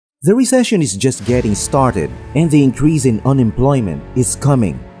The recession is just getting started and the increase in unemployment is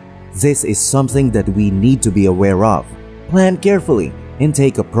coming. This is something that we need to be aware of, plan carefully, and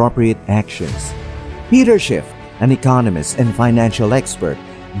take appropriate actions. Peter Schiff, an economist and financial expert,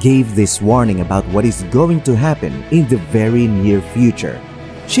 gave this warning about what is going to happen in the very near future.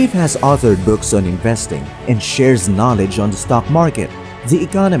 Schiff has authored books on investing and shares knowledge on the stock market, the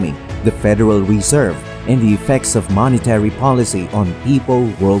economy, the Federal Reserve, and the effects of monetary policy on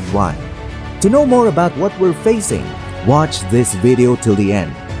people worldwide. To know more about what we're facing, watch this video till the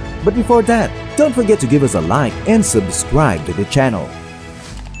end. But before that, don't forget to give us a like and subscribe to the channel.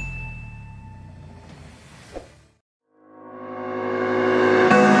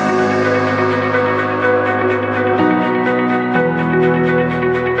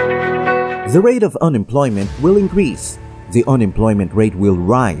 The rate of unemployment will increase. The unemployment rate will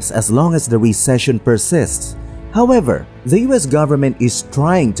rise as long as the recession persists. However, the US government is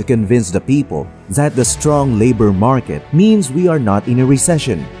trying to convince the people that the strong labor market means we are not in a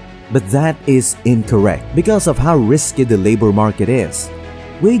recession. But that is incorrect because of how risky the labor market is.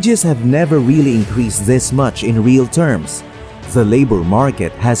 Wages have never really increased this much in real terms. The labor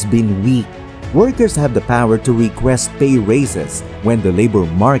market has been weak. Workers have the power to request pay raises when the labor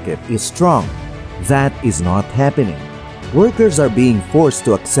market is strong. That is not happening. Workers are being forced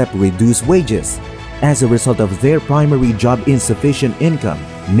to accept reduced wages. As a result of their primary job insufficient income,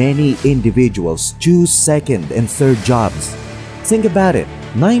 many individuals choose second and third jobs. Think about it,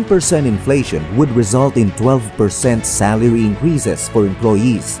 9% inflation would result in 12% salary increases for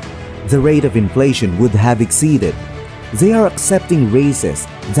employees. The rate of inflation would have exceeded. They are accepting raises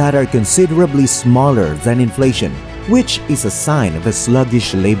that are considerably smaller than inflation, which is a sign of a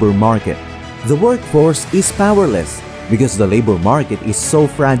sluggish labor market. The workforce is powerless. Because the labor market is so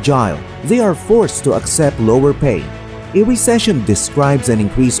fragile, they are forced to accept lower pay. A recession describes an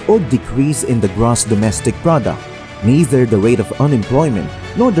increase or decrease in the gross domestic product. Neither the rate of unemployment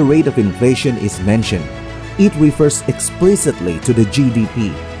nor the rate of inflation is mentioned. It refers explicitly to the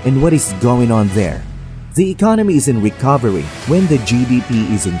GDP and what is going on there. The economy is in recovery when the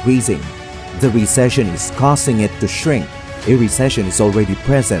GDP is increasing. The recession is causing it to shrink. A recession is already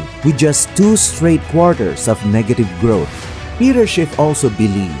present with just 2 straight quarters of negative growth. Peter Schiff also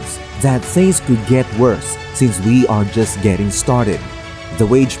believes that things could get worse since we are just getting started. The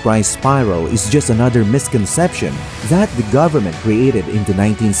wage price spiral is just another misconception that the government created in the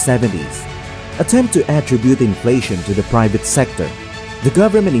 1970s. Attempt to attribute inflation to the private sector. The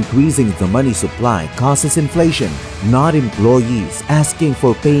government increasing the money supply causes inflation, not employees asking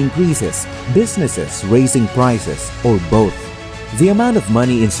for pay increases, businesses raising prices, or both. The amount of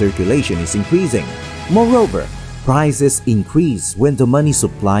money in circulation is increasing. Moreover, prices increase when the money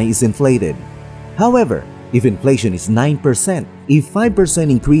supply is inflated. However, if inflation is 9%, a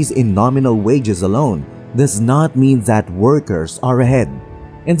 5% increase in nominal wages alone does not mean that workers are ahead.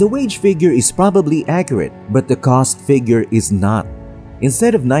 And the wage figure is probably accurate, but the cost figure is not.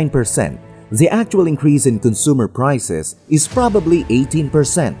 Instead of 9%, the actual increase in consumer prices is probably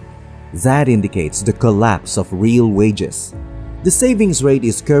 18%. That indicates the collapse of real wages. The savings rate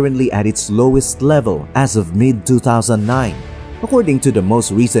is currently at its lowest level as of mid-2009. According to the most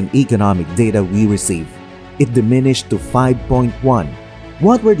recent economic data we received, it diminished to 5.1.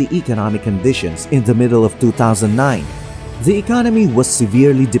 What were the economic conditions in the middle of 2009? The economy was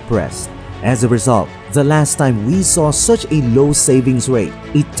severely depressed. As a result, the last time we saw such a low savings rate,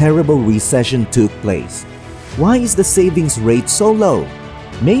 a terrible recession took place. Why is the savings rate so low?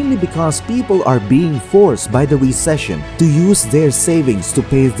 Mainly because people are being forced by the recession to use their savings to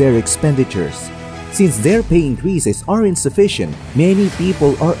pay their expenditures. Since their pay increases are insufficient, many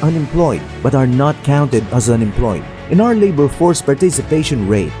people are unemployed but are not counted as unemployed, and our labor force participation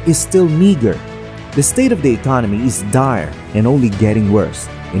rate is still meager. The state of the economy is dire and only getting worse.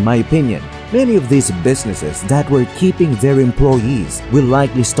 In my opinion, many of these businesses that were keeping their employees will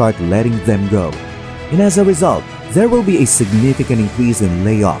likely start letting them go. And as a result, there will be a significant increase in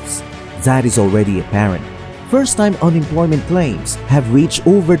layoffs. That is already apparent. First-time unemployment claims have reached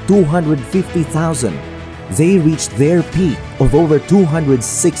over 250,000. They reached their peak of over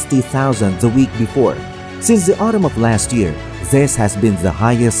 260,000 the week before. Since the autumn of last year, this has been the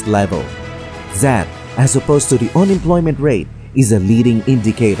highest level. That, as opposed to the unemployment rate, is a leading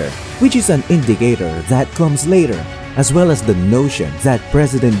indicator, which is an indicator that comes later, as well as the notion that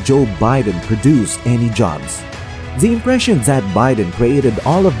President Joe Biden produced any jobs. The impression that Biden created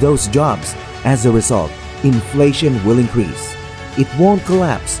all of those jobs. As a result, inflation will increase. It won't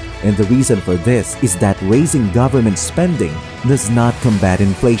collapse, and the reason for this is that raising government spending does not combat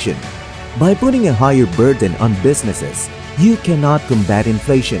inflation. By putting a higher burden on businesses, You cannot combat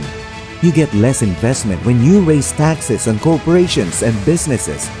inflation. You get less investment when you raise taxes on corporations and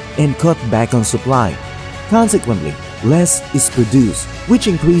businesses and cut back on supply. Consequently, less is produced, which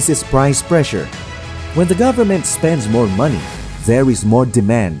increases price pressure. When the government spends more money, there is more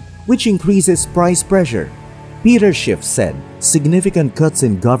demand, which increases price pressure. Peter Schiff said significant cuts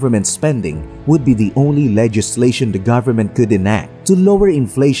in government spending would be the only legislation the government could enact to lower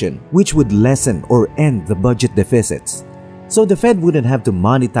inflation, which would lessen or end the budget deficits. So the Fed wouldn't have to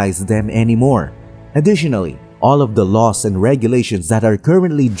monetize them anymore. Additionally, all of the laws and regulations that are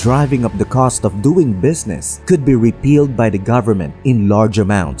currently driving up the cost of doing business could be repealed by the government in large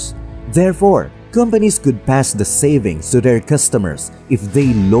amounts. Therefore, companies could pass the savings to their customers if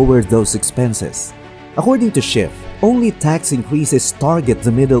they lower those expenses. According to Schiff, only tax increases target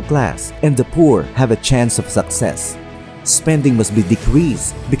the middle class and the poor have a chance of success. Spending must be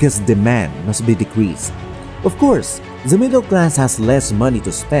decreased because demand must be decreased. Of course, the middle class has less money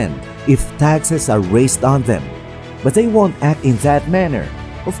to spend if taxes are raised on them, but they won't act in that manner.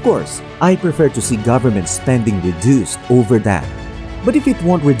 Of course, I prefer to see government spending reduced over that. But if it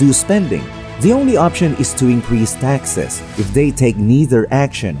won't reduce spending, the only option is to increase taxes. If they take neither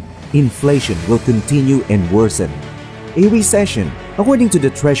action, inflation will continue and worsen. A recession, according to the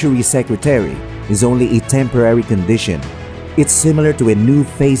Treasury Secretary, is only a temporary condition. It's similar to a new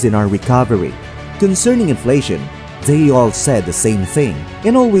phase in our recovery. Concerning inflation, they all said the same thing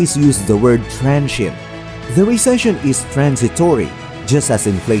and always used the word transient. The recession is transitory, just as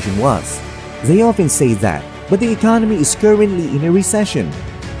inflation was. They often say that, but the economy is currently in a recession.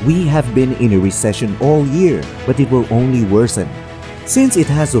 We have been in a recession all year, but it will only worsen. Since it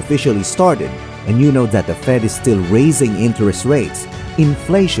has officially started, and you know that the Fed is still raising interest rates,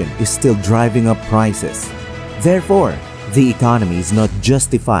 inflation is still driving up prices. Therefore, the economy is not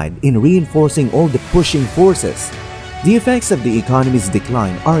justified in reinforcing all the pushing forces. The effects of the economy's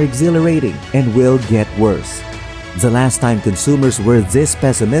decline are exhilarating and will get worse. The last time consumers were this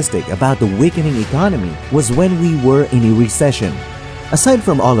pessimistic about the weakening economy was when we were in a recession. Aside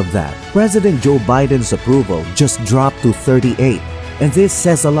from all of that, President Joe Biden's approval just dropped to 38, and this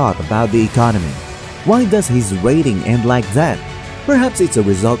says a lot about the economy. Why does his rating end like that? Perhaps it's a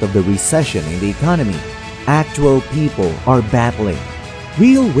result of the recession in the economy. Actual people are battling.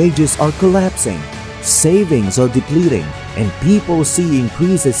 Real wages are collapsing. Savings are depleting, and people see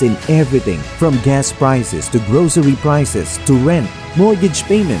increases in everything from gas prices to grocery prices to rent, mortgage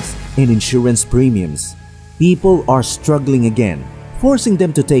payments, and insurance premiums. People are struggling again, forcing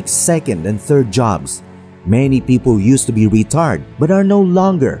them to take second and third jobs. Many people used to be retired but are no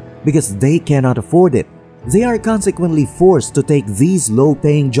longer because they cannot afford it. They are consequently forced to take these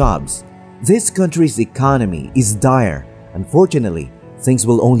low-paying jobs. This country's economy is dire. Unfortunately, things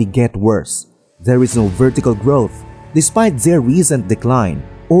will only get worse. There is no vertical growth. Despite their recent decline,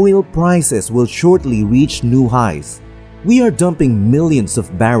 oil prices will shortly reach new highs. We are dumping millions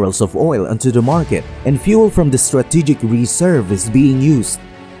of barrels of oil onto the market, and fuel from the strategic reserve is being used.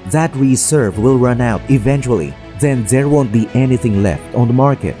 That reserve will run out eventually, then there won't be anything left on the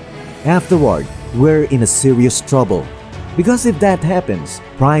market. Afterward, we're in a serious trouble. Because if that happens,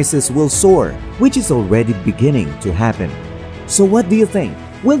 prices will soar, which is already beginning to happen. So what do you think?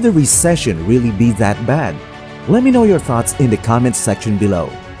 Will the recession really be that bad? Let me know your thoughts in the comments section below.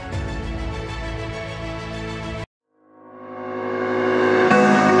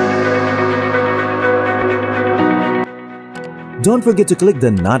 Don't forget to click the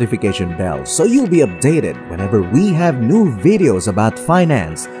notification bell so you'll be updated whenever we have new videos about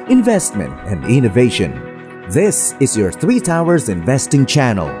finance, investment, and innovation. This is your 3 Towers Investing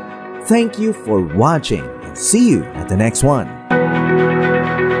channel. Thank you for watching and see you at the next one.